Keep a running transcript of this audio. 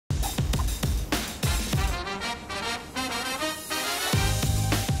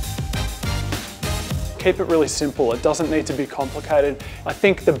keep it really simple. It doesn't need to be complicated. I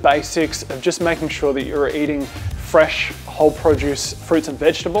think the basics of just making sure that you're eating fresh, whole produce, fruits and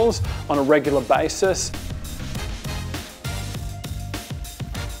vegetables on a regular basis.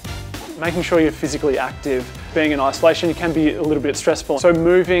 Making sure you're physically active. Being in isolation can be a little bit stressful. So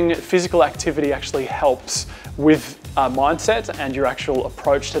moving, physical activity actually helps with mindset and your actual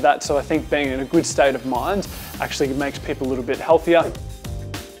approach to that. So I think being in a good state of mind actually makes people a little bit healthier.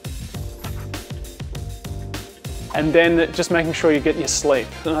 And then just making sure you get your sleep.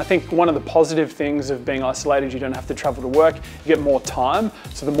 And I think one of the positive things of being isolated, you don't have to travel to work, you get more time.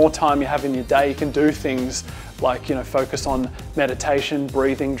 So the more time you have in your day, you can do things like, focus on meditation,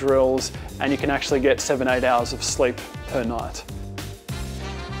 breathing drills, and you can actually get 7-8 hours of sleep per night.